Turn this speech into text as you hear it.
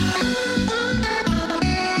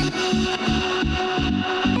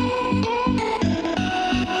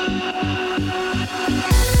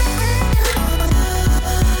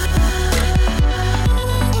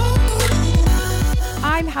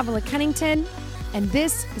Havilah Cunnington, and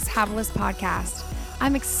this is Havilah's Podcast.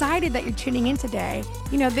 I'm excited that you're tuning in today.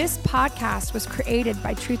 You know, this podcast was created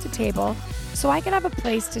by Truth to Table, so I can have a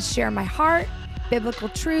place to share my heart, biblical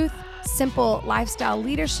truth, simple lifestyle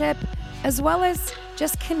leadership, as well as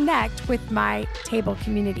just connect with my table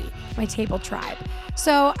community, my table tribe.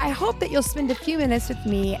 So I hope that you'll spend a few minutes with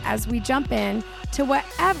me as we jump in to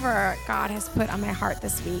whatever God has put on my heart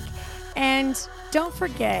this week. And don't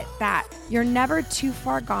forget that you're never too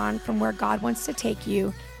far gone from where God wants to take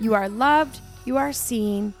you. You are loved, you are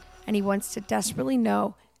seen, and He wants to desperately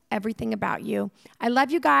know everything about you. I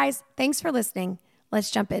love you guys. Thanks for listening.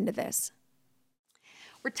 Let's jump into this.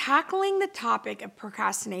 We're tackling the topic of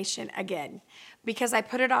procrastination again because I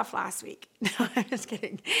put it off last week. No, I'm just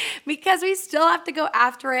kidding. Because we still have to go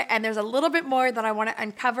after it, and there's a little bit more that I want to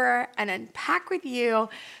uncover and unpack with you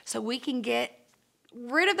so we can get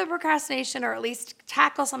rid of the procrastination, or at least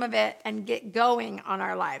tackle some of it and get going on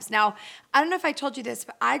our lives. Now, I don't know if I told you this,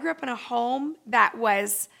 but I grew up in a home that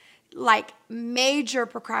was like major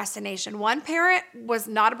procrastination. One parent was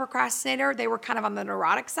not a procrastinator. They were kind of on the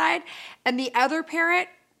neurotic side. And the other parent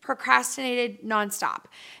procrastinated nonstop.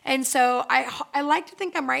 And so I like to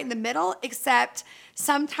think I'm right in the middle, except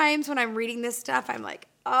sometimes when I'm reading this stuff, I'm like,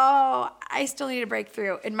 oh, I still need a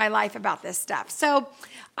breakthrough in my life about this stuff. So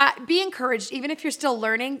be encouraged. Even if you're still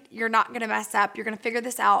learning, you're not going to mess up. You're going to figure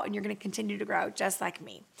this out, and you're going to continue to grow just like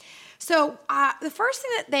me. So the first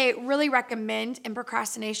thing that they really recommend in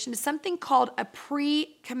procrastination is something called a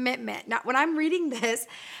pre-commitment. Now, when I'm reading this,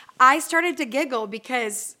 I started to giggle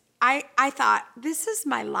because I thought, this is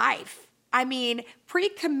my life. I mean,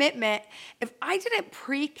 pre-commitment, if I didn't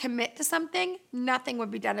pre-commit to something, nothing would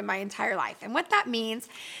be done in my entire life. And what that means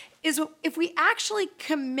is if we actually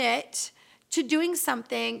commit to doing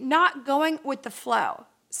something, not going with the flow.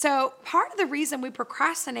 So part of the reason we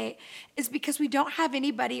procrastinate is because we don't have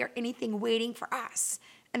anybody or anything waiting for us.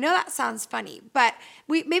 I know that sounds funny, but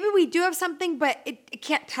maybe we do have something, but it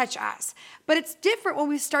can't touch us. But it's different when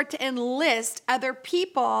we start to enlist other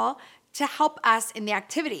people to help us in the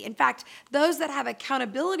activity. In fact, those that have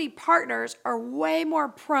accountability partners are way more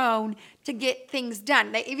prone to get things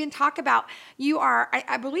done. They even talk about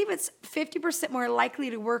I believe it's 50% more likely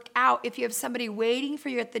to work out if you have somebody waiting for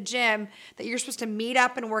you at the gym that you're supposed to meet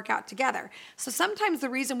up and work out together. So sometimes the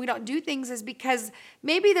reason we don't do things is because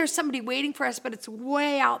maybe there's somebody waiting for us, but it's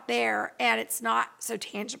way out there and it's not so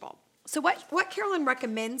tangible. So what Carolyn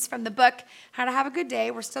recommends from the book, How to Have a Good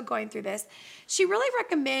Day, we're still going through this, she really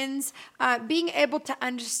recommends being able to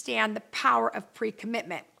understand the power of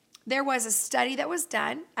pre-commitment. There was a study that was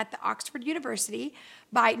done at the Oxford University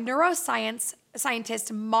by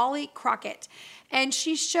neuroscientist Molly Crockett, and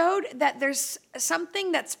she showed that there's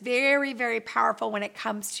something that's very, very powerful when it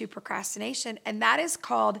comes to procrastination, and that is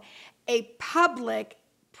called a public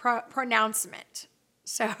pronouncement.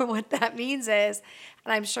 So what that means is,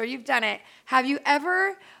 and I'm sure you've done it, have you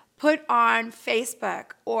ever put on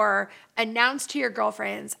Facebook or announced to your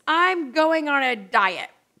girlfriends, I'm going on a diet,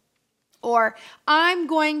 or I'm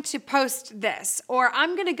going to post this, or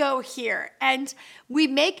I'm going to go here, and we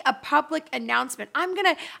make a public announcement. I'm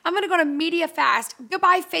going to go on a media fast.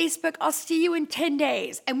 Goodbye, Facebook. I'll see you in 10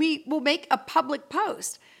 days. And we will make a public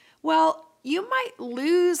post. Well, you might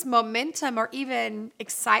lose momentum or even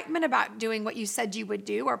excitement about doing what you said you would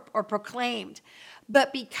do or proclaimed.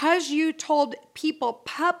 But because you told people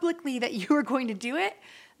publicly that you were going to do it,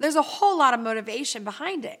 there's a whole lot of motivation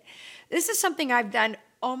behind it. This is something I've done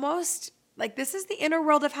almost, like this is the inner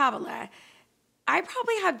world of Havilah. I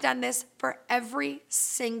probably have done this for every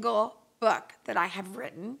single book that I have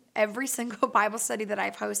written, every single Bible study that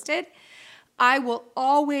I've hosted. I will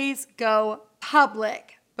always go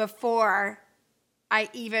public before I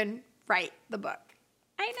even write the book.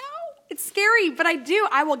 I know, it's scary, but I do.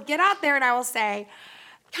 I will get out there and I will say,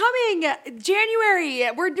 coming January,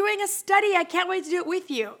 we're doing a study. I can't wait to do it with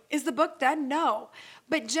you. Is the book done? No.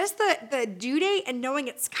 But just the due date and knowing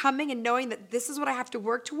it's coming and knowing that this is what I have to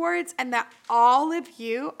work towards and that all of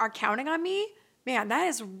you are counting on me, man, that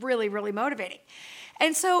is really, really motivating.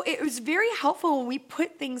 And so it was very helpful when we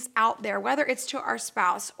put things out there, whether it's to our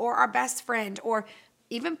spouse or our best friend or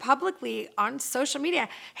even publicly on social media.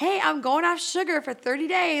 Hey, I'm going off sugar for 30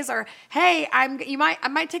 days, or hey, I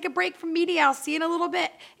might take a break from media. I'll see you in a little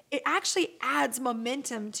bit. It actually adds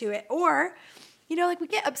momentum to it. Or, like we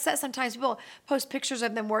get upset sometimes. People post pictures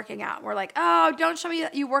of them working out. We're like, oh, don't show me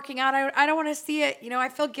you working out. I don't want to see it. I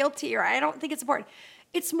feel guilty, or I don't think it's important.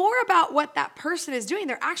 It's more about what that person is doing.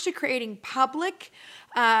 They're actually creating public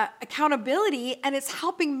accountability, and it's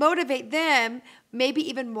helping motivate them maybe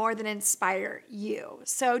even more than inspire you.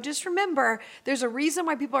 So just remember, there's a reason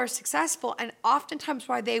why people are successful, and oftentimes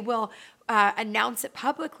why they will announce it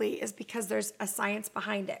publicly is because there's a science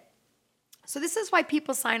behind it. So this is why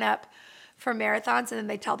people sign up for marathons and then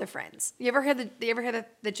they tell their friends. You ever hear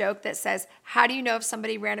the joke that says, how do you know if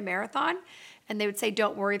somebody ran a marathon? And they would say,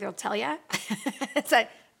 don't worry, they'll tell you. It's like,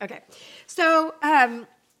 okay. So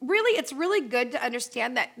really, it's really good to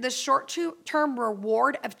understand that the short-term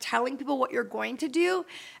reward of telling people what you're going to do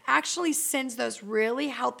actually sends those really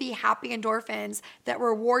healthy, happy endorphins that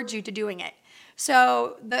reward you to doing it.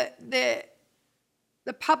 So the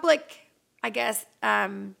public, I guess,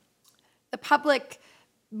 the public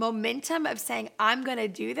momentum of saying, I'm going to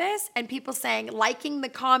do this, and people saying, liking the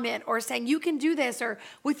comment or saying, you can do this, or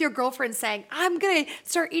with your girlfriend saying, I'm going to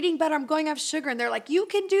start eating better, I'm going off sugar, and they're like, you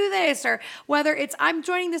can do this, or whether it's I'm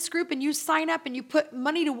joining this group and you sign up and you put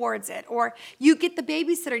money towards it, or you get the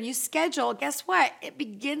babysitter and you schedule, guess what? It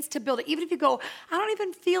begins to build it. Even if you go, I don't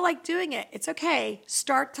even feel like doing it, it's okay.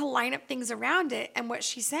 Start to line up things around it. And what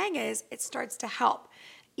she's saying is it starts to help.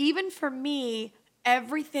 Even for me,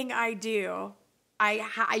 everything I do,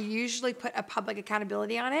 I usually put a public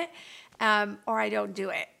accountability on it, or I don't do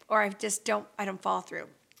it, or I don't follow through.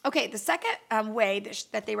 Okay, the second way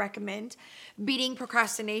that they recommend beating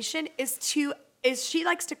procrastination is she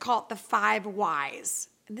likes to call it the 5 whys.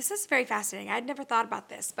 And this is very fascinating. I'd never thought about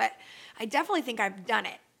this, but I definitely think I've done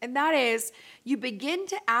it. And that is, you begin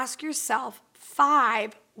to ask yourself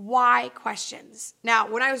 5 why questions. Now,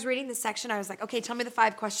 when I was reading this section, I was like, okay, tell me the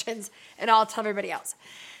 5 questions and I'll tell everybody else.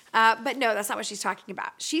 But no, that's not what she's talking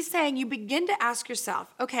about. She's saying you begin to ask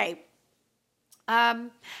yourself, okay, I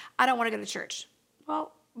don't want to go to church.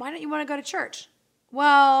 Well, why don't you want to go to church?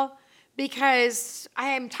 Well, because I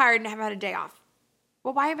am tired and haven't had a day off.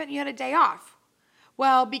 Well, why haven't you had a day off?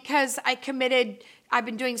 Well, because I've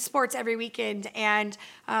been doing sports every weekend, and,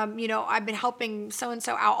 I've been helping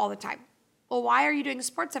so-and-so out all the time. Well, why are you doing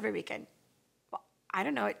sports every weekend? Well, I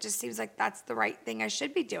don't know. It just seems like that's the right thing I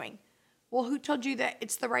should be doing. Well, who told you that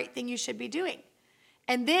it's the right thing you should be doing?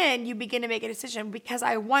 And then you begin to make a decision because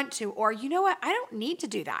I want to, or you know what? I don't need to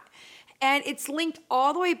do that. And it's linked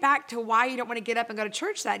all the way back to why you don't want to get up and go to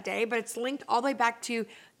church that day, but it's linked all the way back to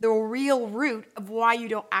the real root of why you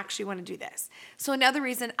don't actually want to do this. So another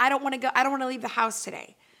reason, I don't want to leave the house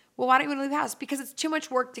today. Well, why don't you want to leave the house? Because it's too much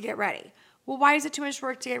work to get ready. Well, why is it too much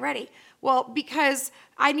work to get ready? Well, because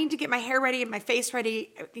I need to get my hair ready and my face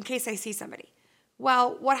ready in case I see somebody.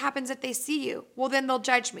 Well, what happens if they see you? Well, then they'll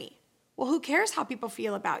judge me. Well, who cares how people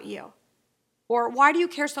feel about you? Or why do you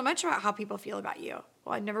care so much about how people feel about you?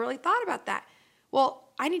 Well, I never really thought about that. Well,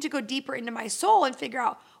 I need to go deeper into my soul and figure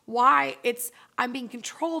out why I'm being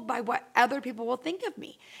controlled by what other people will think of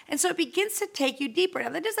me. And so it begins to take you deeper. Now,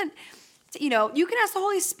 that doesn't, you can ask the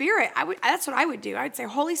Holy Spirit. That's what I would do. I would say,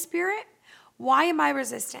 Holy Spirit, why am I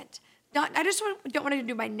resistant? I just don't want to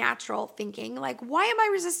do my natural thinking. Like, why am I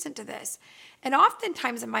resistant to this? And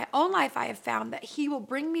oftentimes in my own life, I have found that he will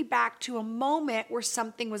bring me back to a moment where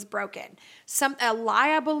something was broken. A lie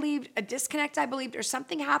I believed, a disconnect I believed, or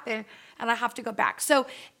something happened, and I have to go back. So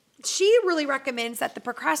she really recommends that the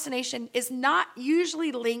procrastination is not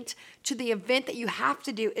usually linked to the event that you have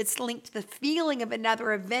to do. It's linked to the feeling of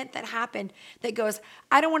another event that happened that goes,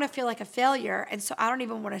 I don't want to feel like a failure, and so I don't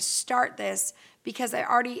even want to start this because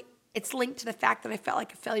it's linked to the fact that I felt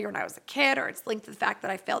like a failure when I was a kid, or it's linked to the fact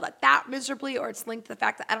that I failed at that miserably, or it's linked to the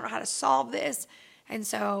fact that I don't know how to solve this. And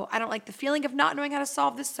so I don't like the feeling of not knowing how to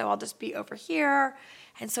solve this, so I'll just be over here.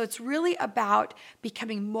 And so it's really about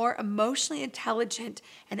becoming more emotionally intelligent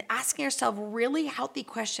and asking ourselves really healthy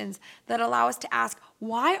questions that allow us to ask,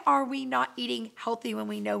 why are we not eating healthy when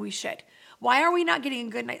we know we should? Why are we not getting a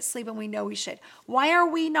good night's sleep when we know we should? Why are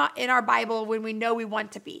we not in our Bible when we know we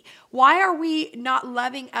want to be? Why are we not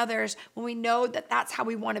loving others when we know that that's how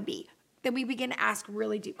we want to be? Then we begin to ask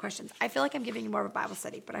really deep questions. I feel like I'm giving you more of a Bible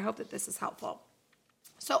study, but I hope that this is helpful.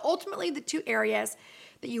 So ultimately, the 2 areas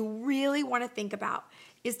that you really want to think about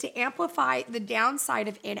is to amplify the downside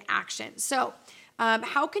of inaction. So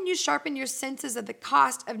how can you sharpen your senses of the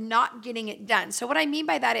cost of not getting it done? So what I mean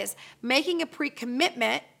by that is making a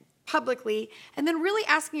pre-commitment publicly, and then really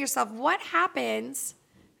asking yourself, what happens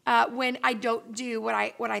when I don't do what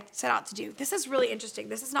I set out to do? This is really interesting.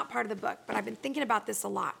 This is not part of the book, but I've been thinking about this a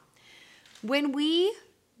lot. When we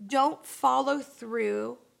don't follow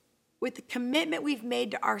through with the commitment we've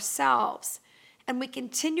made to ourselves, and we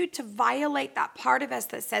continue to violate that part of us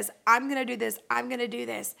that says, I'm going to do this, I'm going to do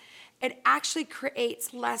this, it actually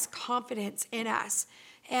creates less confidence in us.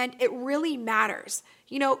 And it really matters.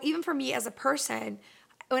 Even for me as a person,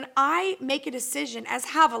 when I make a decision as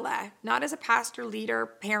Havilah, not as a pastor, leader,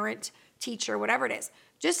 parent, teacher, whatever it is,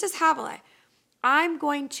 just as Havilah, I'm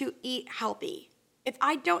going to eat healthy. If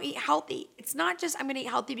I don't eat healthy, it's not just I'm going to eat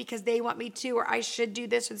healthy because they want me to, or I should do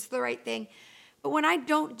this, or it's the right thing. But when I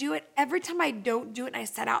don't do it, every time I don't do it and I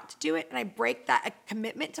set out to do it and I break that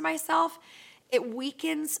commitment to myself, it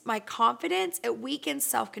weakens my confidence, it weakens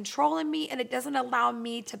self-control in me, and it doesn't allow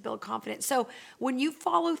me to build confidence. So when you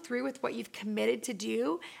follow through with what you've committed to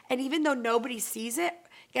do, and even though nobody sees it,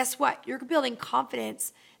 guess what? You're building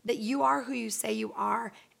confidence that you are who you say you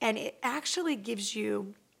are, and it actually gives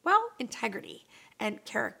you, well, integrity and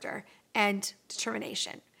character and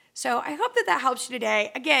determination. So I hope that helps you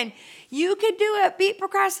today. Again, you can do it. Beat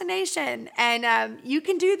procrastination. And you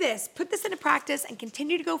can do this. Put this into practice and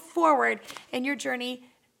continue to go forward in your journey.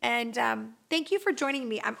 And thank you for joining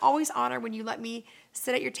me. I'm always honored when you let me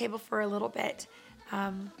sit at your table for a little bit.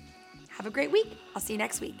 Have a great week. I'll see you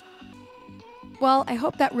next week. Well, I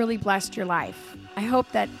hope that really blessed your life. I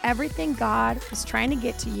hope that everything God was trying to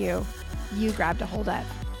get to you, you grabbed a hold of.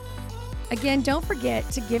 Again, don't forget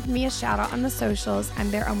to give me a shout out on the socials. I'm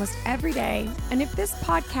there almost every day. And if this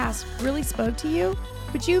podcast really spoke to you,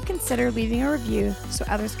 would you consider leaving a review so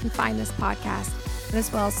others can find this podcast, and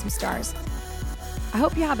as well as some stars? I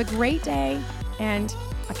hope you have a great day, and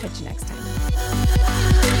I'll catch you next time.